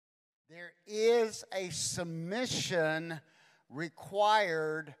there is a submission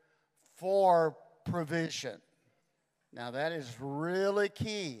required for provision. Now that is really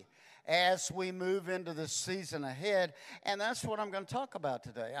key as we move into the season ahead, and that's what I'm going to talk about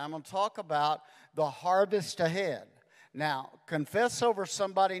today. I'm going to talk about the harvest ahead. Now, confess over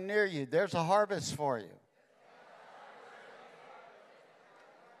somebody near you, there's a harvest for you.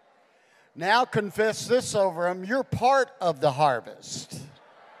 Now confess this over them, you're part of the harvest.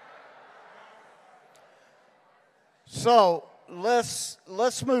 So let's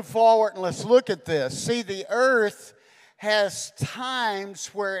move forward and let's look at this. See, the earth has times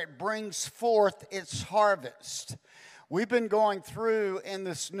where it brings forth its harvest. We've been going through in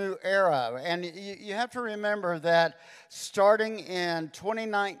this new era, and you have to remember that starting in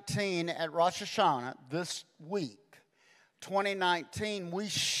 2019 at Rosh Hashanah, this week, 2019, we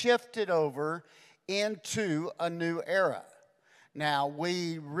shifted over into a new era. Now,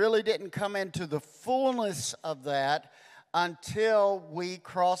 we really didn't come into the fullness of that until we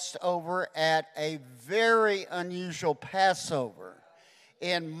crossed over at a very unusual Passover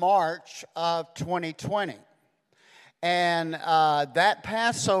in March of 2020. And that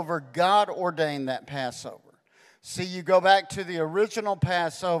Passover, God ordained that Passover. See, you go back to the original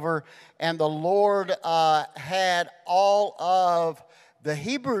Passover, and the Lord had all of the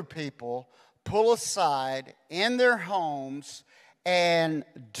Hebrew people pull aside in their homes and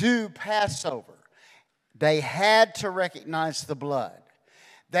do Passover. They had to recognize the blood.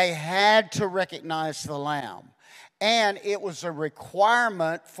 They had to recognize the lamb. And it was a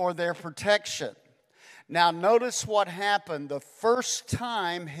requirement for their protection. Now, notice what happened the first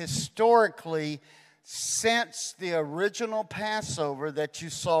time historically since the original Passover that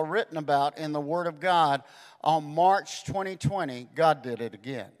you saw written about in the Word of God on March 2020, God did it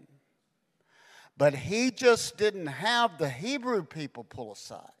again. But he just didn't have the Hebrew people pull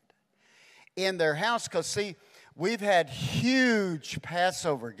aside in their house. Because, see, we've had huge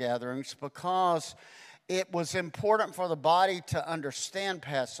Passover gatherings because it was important for the body to understand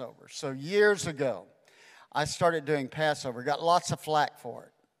Passover. So years ago, I started doing Passover. Got lots of flack for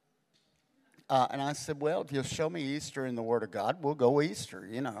it. And I said, well, if you'll show me Easter in the Word of God, we'll go Easter,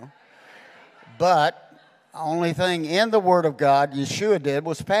 you know. But the only thing in the Word of God Yeshua did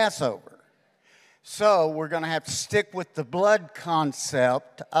was Passover. So we're going to have to stick with the blood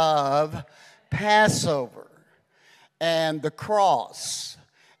concept of Passover and the cross.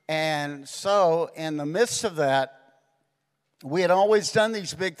 And so in the midst of that, we had always done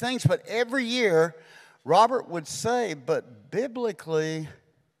these big things, but every year Robert would say, but biblically,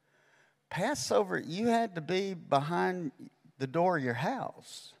 Passover, you had to be behind the door of your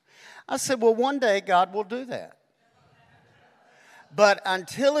house. I said, well, one day God will do that. But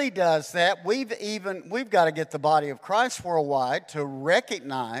until he does that, we've got to get the body of Christ worldwide to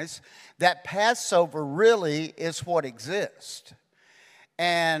recognize that Passover really is what exists.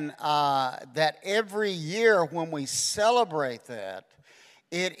 And that every year when we celebrate that,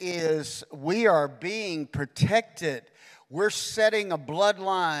 we are being protected. We're setting a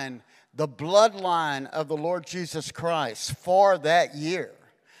bloodline, the bloodline of the Lord Jesus Christ for that year,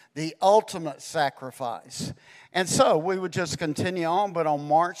 the ultimate sacrifice. And so we would just continue on, but on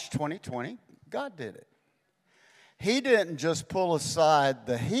March 2020, God did it. He didn't just pull aside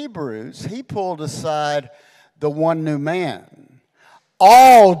the Hebrews, he pulled aside the one new man.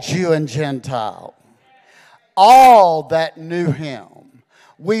 All Jew and Gentile, all that knew him.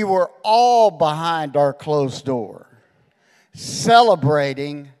 We were all behind our closed door,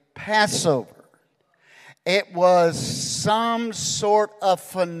 celebrating Passover. It was some sort of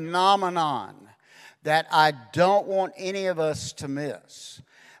phenomenon that I don't want any of us to miss,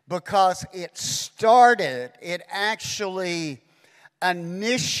 because it actually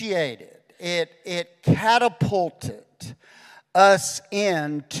initiated, it catapulted us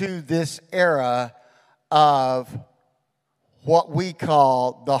into this era of what we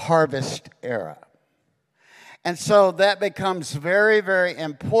call the harvest era. And so that becomes very, very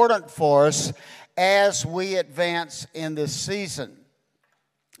important for us as we advance in this season.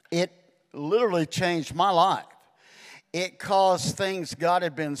 It literally changed my life. It caused things God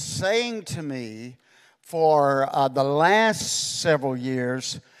had been saying to me for the last several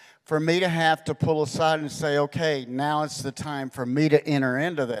years for me to have to pull aside and say, okay, now it's the time for me to enter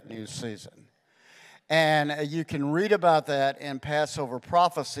into that new season. And you can read about that in Passover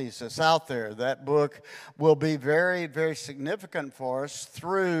Prophecies that's out there. That book will be very, very significant for us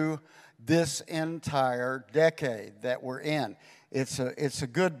through this entire decade that we're in. It's a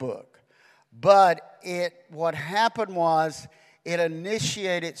good book. But what happened was it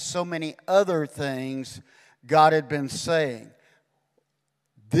initiated so many other things God had been saying.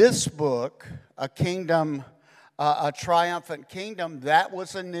 This book, A Kingdom, A Triumphant Kingdom, that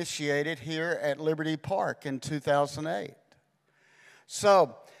was initiated here at Liberty Park in 2008.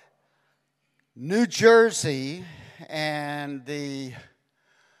 So, New Jersey and the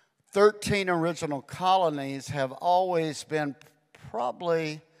 13 original colonies have always been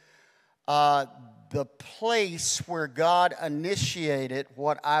probably the place where God initiated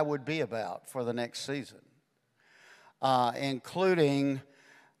what I would be about for the next season, including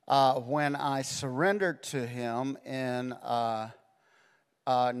when I surrendered to Him in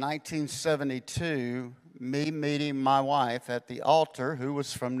 1972, me meeting my wife at the altar who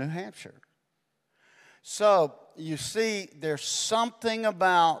was from New Hampshire. So, you see, there's something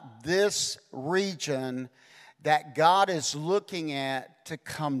about this region that God is looking at to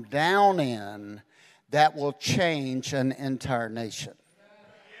come down in that will change an entire nation.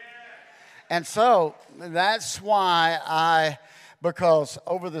 And so that's why because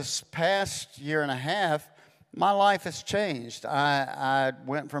over this past year and a half, my life has changed. I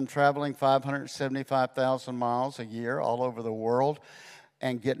went from traveling 575,000 miles a year all over the world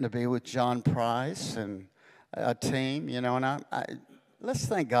and getting to be with John Price and a team, you know, and let's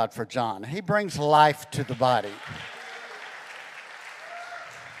thank God for John. He brings life to the body.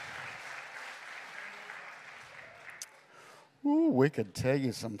 Ooh, we could tell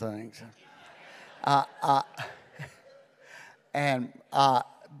you some things. And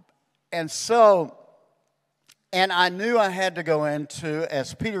I knew I had to go into,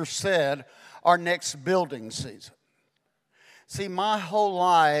 as Peter said, our next building season. See, my whole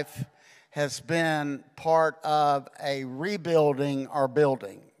life has been part of a rebuilding our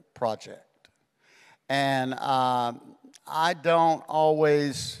building project. And I don't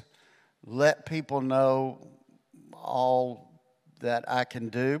always let people know all that I can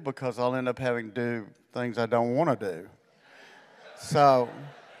do because I'll end up having to do things I don't want to do. So,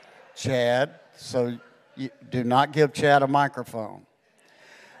 Chad, so you do not give Chad a microphone.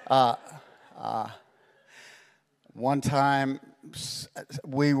 One time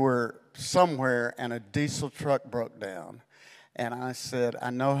we were somewhere and a diesel truck broke down. And I said,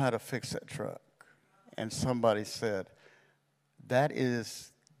 I know how to fix that truck. And somebody said, that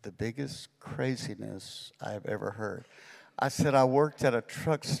is the biggest craziness I've ever heard. I said, I worked at a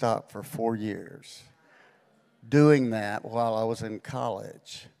truck stop for 4 years doing that while I was in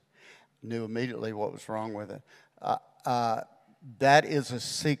college. Knew immediately what was wrong with it. That is a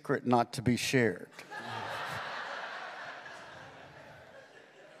secret not to be shared.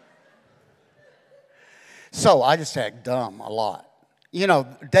 So I just act dumb a lot. You know,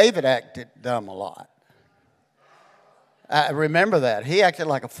 David acted dumb a lot. I remember that. He acted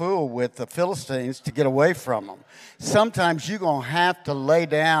like a fool with the Philistines to get away from them. Sometimes you're going to have to lay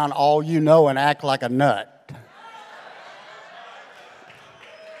down all you know and act like a nut.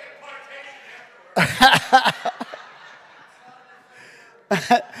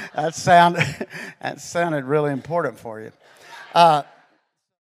 That sounded really important for you.